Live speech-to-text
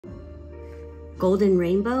Golden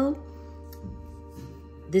Rainbow.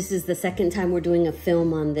 This is the second time we're doing a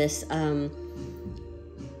film on this.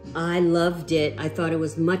 I loved it. I thought it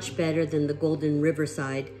was much better than the Golden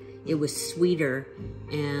Riverside. It was sweeter,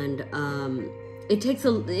 and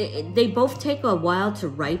they both take a while to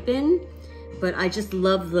ripen, but I just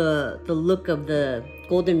love the look of the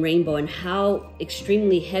Golden Rainbow and how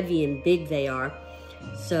extremely heavy and big they are.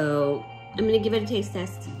 So I'm gonna give it a taste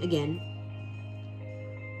test again.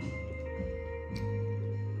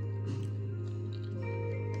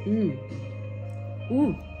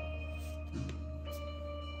 Ooh.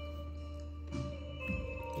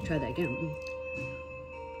 Try that again.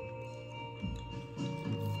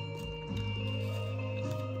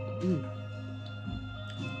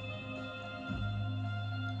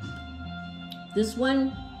 This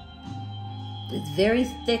one is very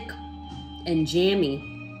thick and jammy,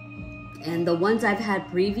 and the ones I've had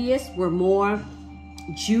previous were more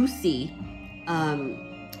juicy,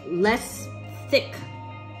 less thick.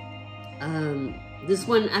 This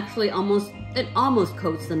one actually almost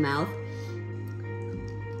coats the mouth.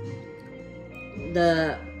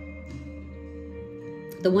 The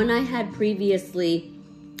one I had previously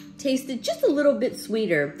tasted just a little bit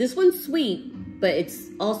sweeter. This one's sweet, but it's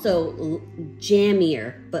also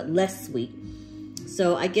jammier, but less sweet.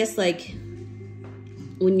 So I guess like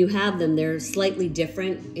when you have them, they're slightly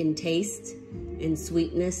different in taste and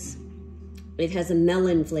sweetness. It has a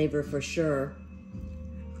melon flavor for sure.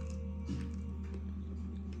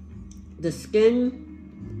 The skin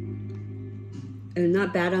is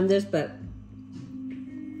not bad on this, but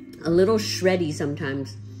a little shreddy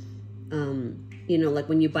sometimes. You know, like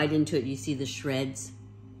when you bite into it, you see the shreds.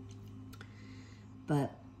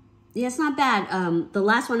 But yeah, it's not bad. The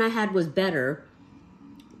last one I had was better.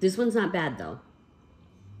 This one's not bad though.